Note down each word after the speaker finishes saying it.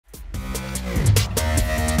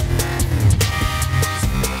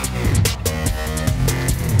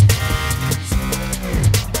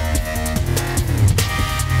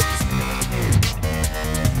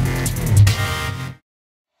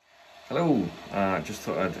Just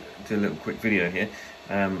thought I'd do a little quick video here.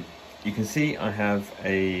 You can see I have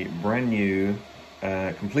a brand new,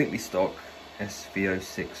 completely stock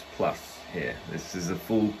SV06 Plus here. This is a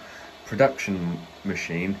full production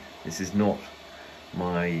machine. This is not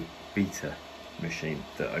my beta machine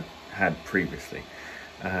that I had previously.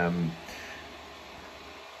 And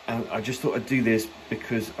I just thought I'd do this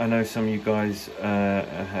because I know some of you guys are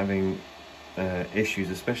having issues,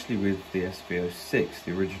 especially with the SV06,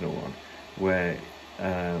 the original one, where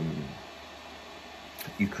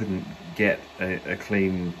you couldn't get a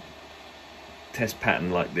clean test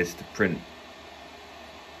pattern like this to print,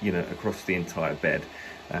 you know, across the entire bed.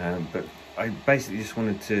 But I basically just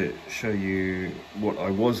wanted to show you what I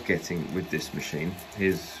was getting with this machine.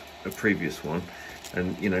 Here's a previous one,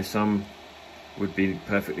 and you know, some would be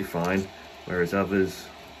perfectly fine, whereas others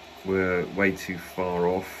were way too far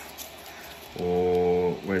off,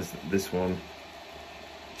 or whereas this one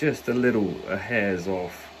just a hair's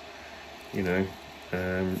off, you know,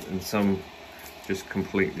 and some just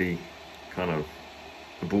completely kind of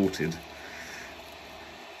aborted.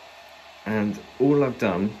 And all I've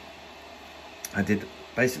done, I did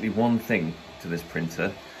basically one thing to this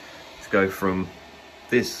printer to go from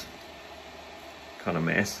this kind of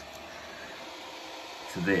mess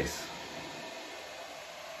to this.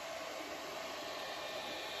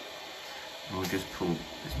 We'll just pull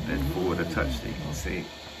this bed forward a touch so you can see,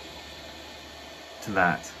 to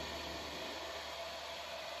that.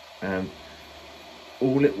 And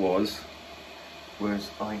all it was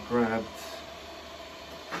I grabbed,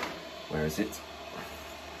 where is it?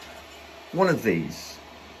 One of these,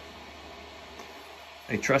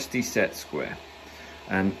 a trusty set square,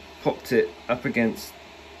 and popped it up against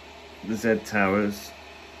the Z towers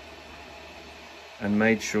and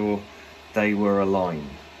made sure they were aligned,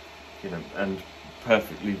 you know, and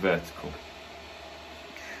perfectly vertical.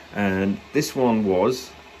 And this one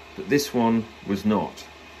was, but this one was not.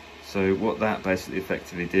 So what that basically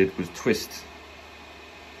effectively did was twist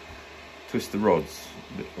the rods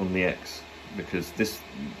on the X, because this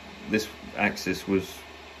axis was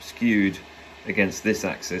skewed against this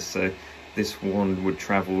axis, so this one would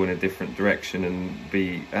travel in a different direction and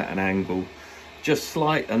be at an angle just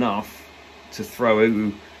slight enough to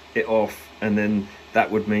throw it off, and then that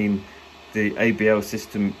would mean the ABL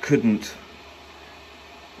system couldn't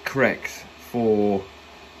correct for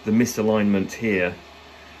the misalignment here.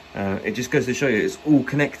 It just goes to show you it's all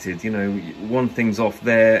connected. You know, one thing's off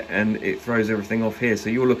there and it throws everything off here, so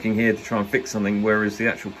you're looking here to try and fix something, whereas the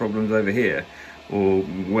actual problem's over here or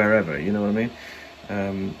wherever, you know what I mean?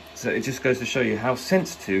 So it just goes to show you how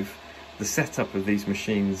sensitive the setup of these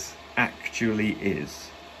machines actually is.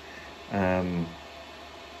 And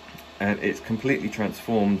it's completely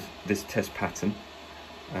transformed this test pattern.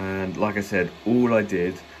 And like I said, all I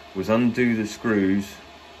did was undo the screws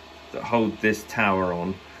that hold this tower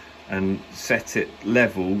on and set it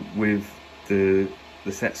level with the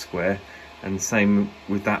set square, and same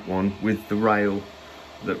with that one, with the rail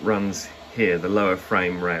that runs here, the lower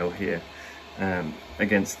frame rail here,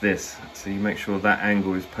 against this. So you make sure that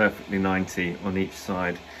angle is perfectly 90 on each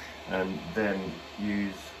side, and then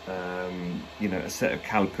use you know, a set of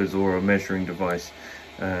calipers or a measuring device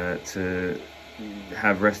to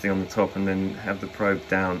have resting on the top, and then have the probe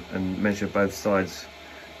down and measure both sides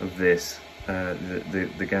of this,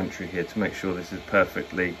 the gantry here, to make sure this is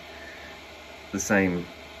perfectly the same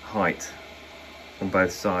height on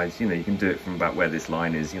both sides. You know, you can do it from about where this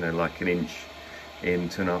line is, you know, like an inch in,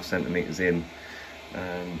 2.5 centimeters in,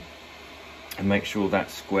 and make sure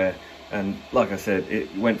that's square. And like I said,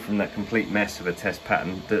 it went from that complete mess of a test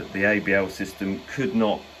pattern that the ABL system could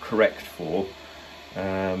not correct for,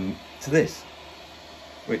 to this,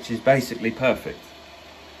 which is basically perfect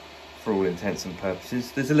for all intents and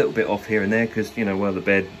purposes. There's a little bit off here and there because, you know, well, the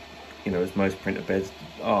bed, you know, as most printer beds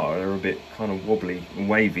are, they're a bit kind of wobbly and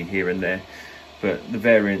wavy here and there, but the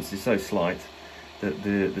variance is so slight that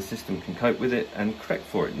the system can cope with it and correct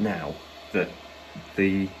for it now that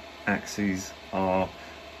the axes are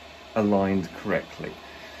aligned correctly.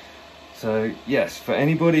 So yes, for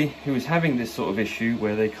anybody who is having this sort of issue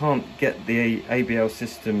where they can't get the ABL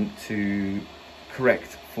system to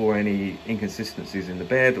correct for any inconsistencies in the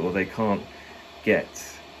bed, or they can't get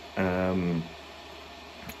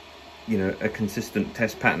you know, a consistent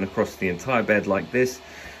test pattern across the entire bed like this,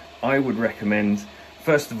 I would recommend,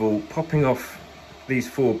 first of all, popping off these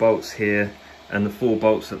 4 bolts here and the 4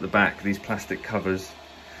 bolts at the back, these plastic covers,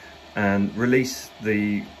 and release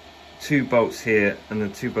the 2 bolts here and the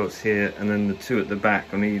 2 bolts here, and then the 2 at the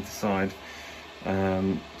back on either side,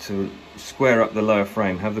 to square up the lower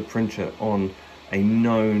frame. Have the printer on a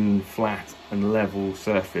known flat and level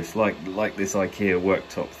surface, like this IKEA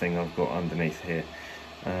worktop thing I've got underneath here.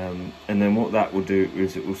 And then what that will do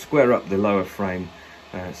is it will square up the lower frame,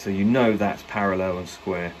 so you know that's parallel and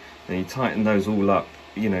square. And you tighten those all up,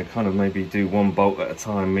 you know, kind of maybe do one bolt at a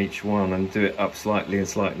time each one, and do it up slightly and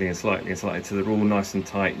slightly and slightly and slightly till they're all nice and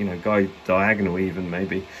tight, you know, go diagonal even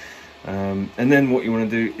maybe. And then what you want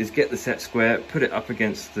to do is get the set square, put it up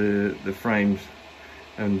against the frames,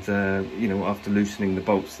 and you know, after loosening the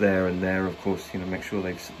bolts there and there, of course, you know, make sure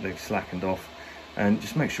they've slackened off, and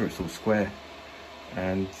just make sure it's all square.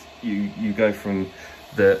 And you go from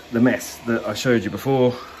the mess that I showed you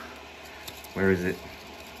before. Where is it?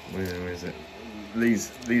 Where is it?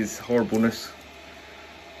 These horribleness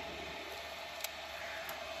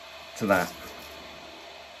to that.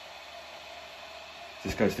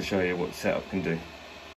 Just goes to show you what the setup can do.